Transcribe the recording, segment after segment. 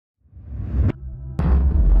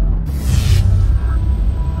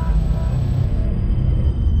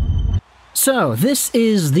So, this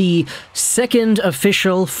is the second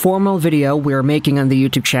official formal video we're making on the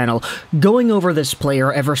YouTube channel, going over this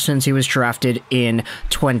player ever since he was drafted in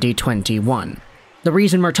 2021. The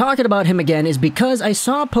reason we're talking about him again is because I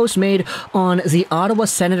saw a post made on the Ottawa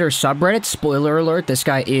Senators subreddit. Spoiler alert, this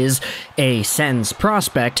guy is a Sens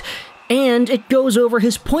prospect. And it goes over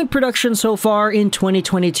his point production so far in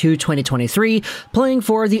 2022-2023, playing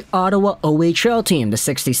for the Ottawa OHL team, the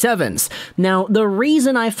 67s. Now, the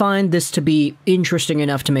reason I find this to be interesting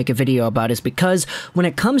enough to make a video about is because when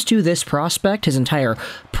it comes to this prospect, his entire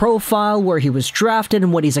profile, where he was drafted,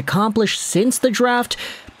 and what he's accomplished since the draft,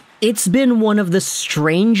 it's been one of the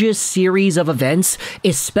strangest series of events,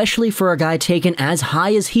 especially for a guy taken as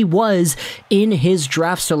high as he was in his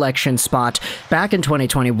draft selection spot back in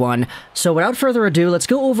 2021. So without further ado, let's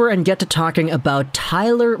go over and get to talking about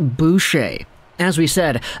Tyler Boucher. As we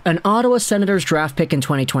said, an Ottawa Senators draft pick in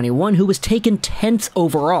 2021 who was taken 10th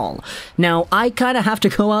overall. Now, I kind of have to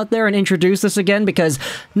go out there and introduce this again because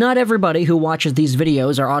not everybody who watches these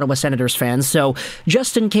videos are Ottawa Senators fans, so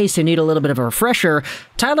just in case you need a little bit of a refresher,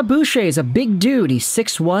 Tyler Boucher is a big dude. He's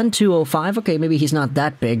 6'1", 205. Okay, maybe he's not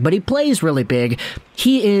that big, but he plays really big.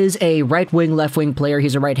 He is a right-wing, left-wing player.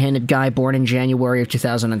 He's a right-handed guy born in January of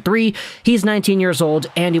 2003. He's 19 years old,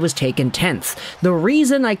 and he was taken 10th. The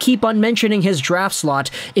reason I keep on mentioning his draft slot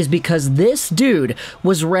is because this dude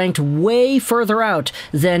was ranked way further out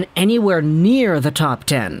than anywhere near the top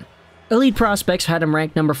 10. Elite Prospects had him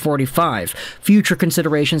ranked number 45. Future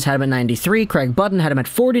Considerations had him at 93. Craig Button had him at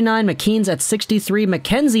 49. McKean's at 63.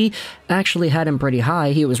 McKenzie actually had him pretty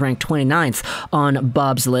high. He was ranked 29th on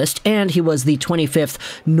Bob's list, and he was the 25th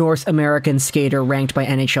North American skater ranked by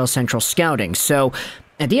NHL Central Scouting. So,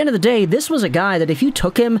 at the end of the day, this was a guy that if you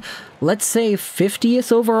took him, let's say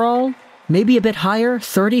 50th overall, maybe a bit higher,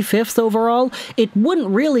 35th overall, it wouldn't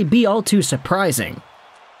really be all too surprising.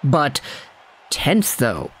 But 10th,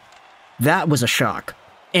 though, that was a shock.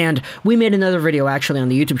 And we made another video actually on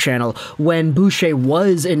the YouTube channel when Boucher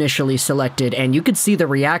was initially selected, and you could see the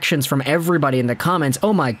reactions from everybody in the comments.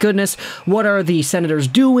 Oh my goodness, what are the Senators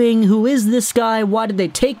doing? Who is this guy? Why did they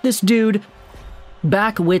take this dude?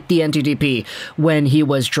 Back with the NTDP, when he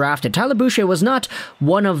was drafted, Tyler Boucher was not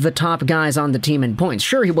one of the top guys on the team in points.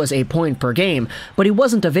 Sure, he was a point per game, but he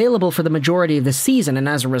wasn't available for the majority of the season, and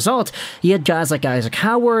as a result, he had guys like Isaac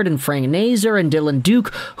Howard and Frank Nazar and Dylan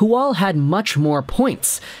Duke, who all had much more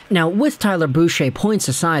points. Now, with Tyler Boucher, points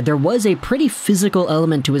aside, there was a pretty physical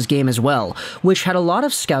element to his game as well, which had a lot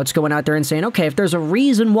of scouts going out there and saying, okay, if there's a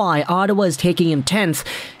reason why Ottawa is taking him 10th,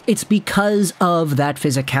 it's because of that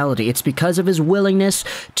physicality. It's because of his willingness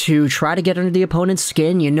to try to get under the opponent's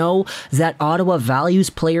skin. You know that Ottawa values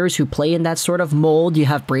players who play in that sort of mold. You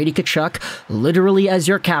have Brady Tkachuk literally as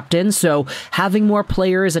your captain, so having more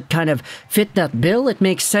players that kind of fit that bill, it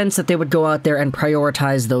makes sense that they would go out there and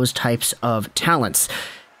prioritize those types of talents.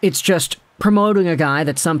 It's just promoting a guy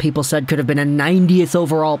that some people said could have been a 90th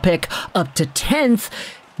overall pick up to 10th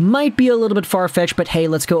might be a little bit far-fetched, but hey,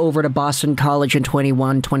 let's go over to Boston College in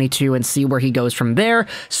 21-22 and see where he goes from there.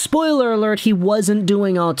 Spoiler alert, he wasn't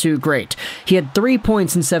doing all too great. He had 3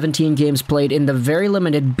 points in 17 games played in the very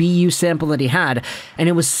limited BU sample that he had, and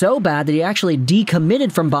it was so bad that he actually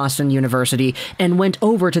decommitted from Boston University and went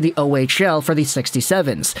over to the OHL for the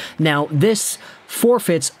 67s. Now, this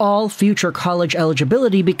forfeits all future college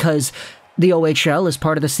eligibility because the OHL is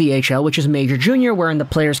part of the CHL, which is Major Junior, wherein the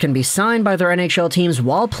players can be signed by their NHL teams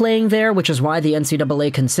while playing there, which is why the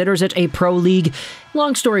NCAA considers it a pro league.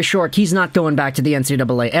 Long story short, he's not going back to the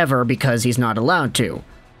NCAA ever because he's not allowed to.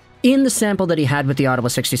 In the sample that he had with the Ottawa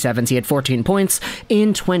 67s, he had 14 points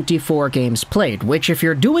in 24 games played, which if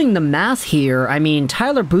you're doing the math here, I mean,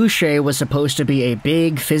 Tyler Boucher was supposed to be a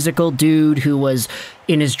big physical dude who was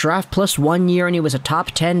in his draft plus 1 year, and he was a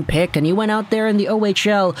top 10 pick, and he went out there in the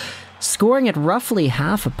OHL scoring at roughly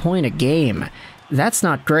half a point a game. That's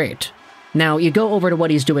not great. Now, you go over to what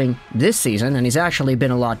he's doing this season, and he's actually been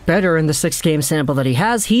a lot better in the 6-game sample that he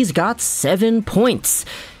has. He's got 7 points.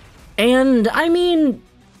 And, I mean,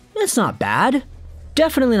 it's not bad.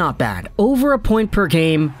 Definitely not bad. Over a point per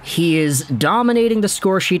game, he is dominating the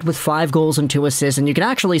score sheet with 5 goals and 2 assists, and you can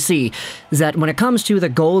actually see that when it comes to the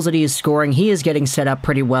goals that he is scoring, he is getting set up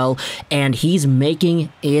pretty well, and he's making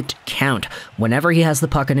it count. Whenever he has the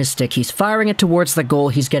puck in his stick, he's firing it towards the goal,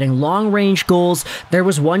 he's getting long-range goals. There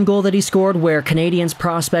was one goal that he scored where Canadiens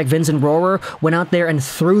prospect Vincent Rohrer went out there and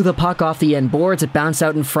threw the puck off the end boards, it bounced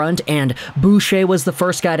out in front, and Boucher was the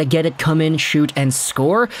first guy to get it, come in, shoot, and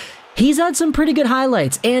score. He's had some pretty good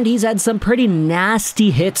highlights, and he's had some pretty nasty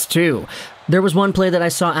hits, too. There was one play that I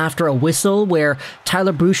saw after a whistle where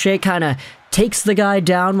Tyler Boucher kind of takes the guy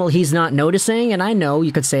down while he's not noticing, and I know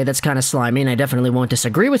you could say that's kind of slimy, and I definitely won't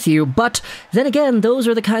disagree with you, but then again, those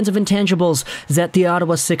are the kinds of intangibles that the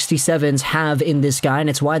Ottawa 67s have in this guy, and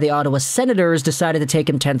it's why the Ottawa Senators decided to take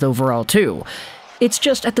him 10th overall too. It's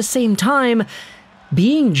just, at the same time,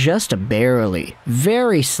 being just barely,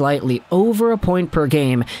 very slightly over a point per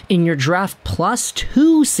game in your draft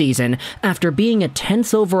 +2 season after being a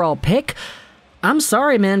 10th overall pick, I'm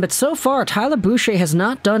sorry, man, but so far, Tyler Boucher has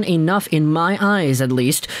not done enough, in my eyes at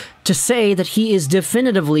least, to say that he is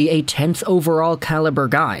definitively a 10th overall caliber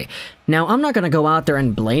guy. Now, I'm not going to go out there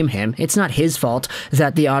and blame him. It's not his fault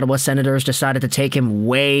that the Ottawa Senators decided to take him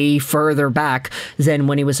way further back than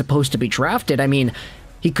when he was supposed to be drafted. I mean,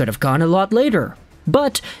 he could have gone a lot later.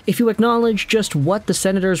 But if you acknowledge just what the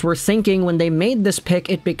Senators were thinking when they made this pick,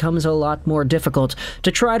 it becomes a lot more difficult to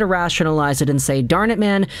try to rationalize it and say, darn it,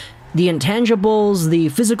 man, the intangibles, the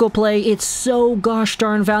physical play, it's so gosh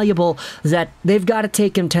darn valuable that they've got to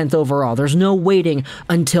take him 10th overall. There's no waiting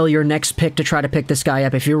until your next pick to try to pick this guy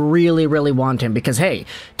up if you really, really want him. Because, hey,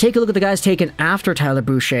 take a look at the guys taken after Tyler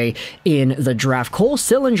Boucher in the draft. Cole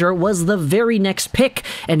Sillinger was the very next pick,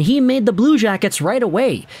 and he made the Blue Jackets right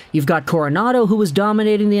away. You've got Coronado, who was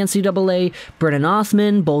dominating the NCAA, Brennan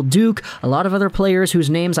Othman, Bolduc, a lot of other players whose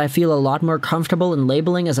names I feel a lot more comfortable in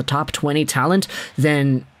labeling as a top 20 talent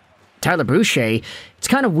than Tyler Boucher. It's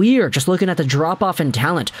kind of weird just looking at the drop-off in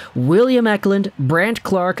talent. William Eklund, Brant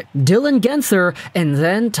Clark, Dylan Guenther, and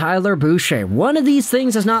then Tyler Boucher. One of these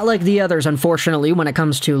things is not like the others, unfortunately, when it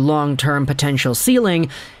comes to long-term potential ceiling.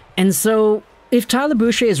 And so, if Tyler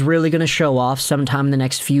Boucher is really going to show off sometime in the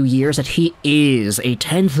next few years that he is a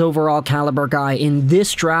 10th overall caliber guy in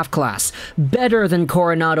this draft class, better than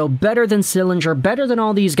Coronado, better than Sillinger, better than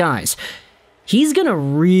all these guys, he's going to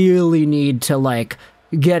really need to,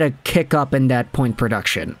 get a kick up in that point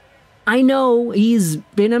production. I know he's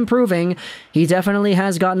been improving. He definitely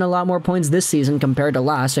has gotten a lot more points this season compared to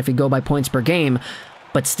last if you go by points per game,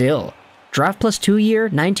 but still, draft +2 year,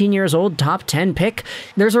 19 years old, top 10 pick.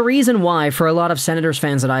 There's a reason why, for a lot of Senators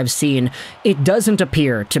fans that I've seen, it doesn't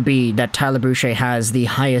appear to be that Tyler Boucher has the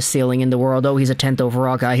highest ceiling in the world. Oh, he's a 10th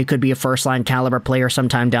overall guy. He could be a first-line caliber player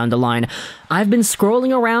sometime down the line. I've been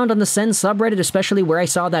scrolling around on the Sens subreddit, especially where I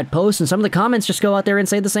saw that post, and some of the comments just go out there and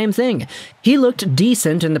say the same thing. He looked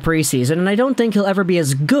decent in the preseason, and I don't think he'll ever be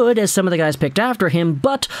as good as some of the guys picked after him,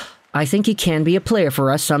 but I think he can be a player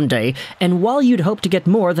for us someday, and while you'd hope to get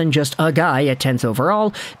more than just a guy at 10th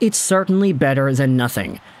overall, it's certainly better than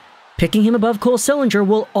nothing. Picking him above Cole Sillinger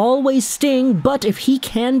will always sting, but if he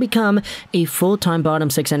can become a full-time bottom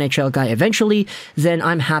 6 NHL guy eventually, then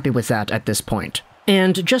I'm happy with that at this point.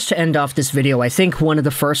 And just to end off this video, I think one of the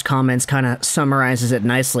first comments kind of summarizes it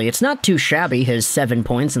nicely. It's not too shabby, his 7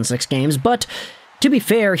 points in 6 games, but to be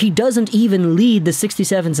fair, he doesn't even lead the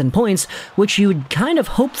 67s in points, which you'd kind of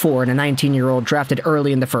hope for in a 19-year-old drafted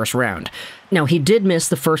early in the first round. Now, he did miss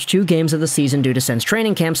the first 2 games of the season due to Sens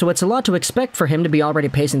training camp, so it's a lot to expect for him to be already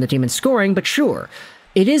pacing the team in scoring, but sure.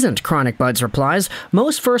 It isn't, Chronic Buds replies.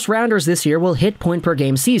 Most first-rounders this year will hit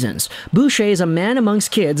point-per-game seasons. Boucher is a man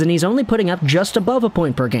amongst kids, and he's only putting up just above a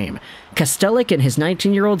point per game. Kastelik in his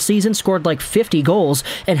 19-year-old season scored like 50 goals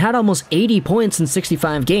and had almost 80 points in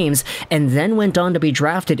 65 games, and then went on to be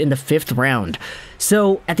drafted in the 5th round.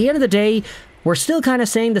 So, at the end of the day, we're still kind of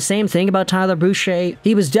saying the same thing about Tyler Boucher.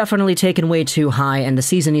 He was definitely taken way too high, and the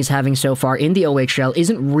season he's having so far in the OHL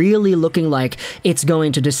isn't really looking like it's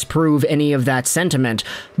going to disprove any of that sentiment.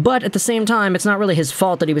 But at the same time, it's not really his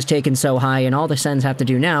fault that he was taken so high, and all the Sens have to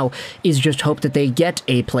do now is just hope that they get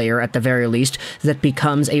a player, at the very least, that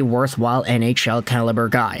becomes a worthwhile NHL caliber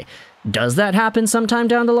guy. Does that happen sometime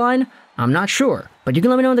down the line? I'm not sure, but you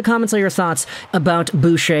can let me know in the comments all your thoughts about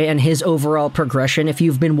Boucher and his overall progression. If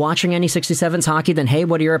you've been watching any 67s hockey, then hey,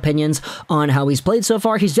 what are your opinions on how he's played so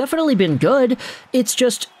far? He's definitely been good. It's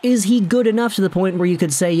just, is he good enough to the point where you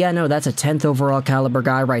could say, yeah, no, that's a 10th overall caliber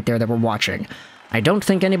guy right there that we're watching? I don't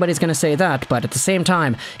think anybody's going to say that, but at the same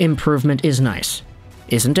time, improvement is nice,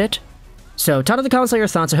 isn't it? So, tell in the comments all your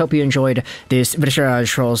thoughts. I hope you enjoyed this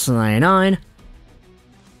Juraj 99,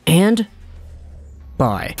 and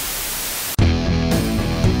bye.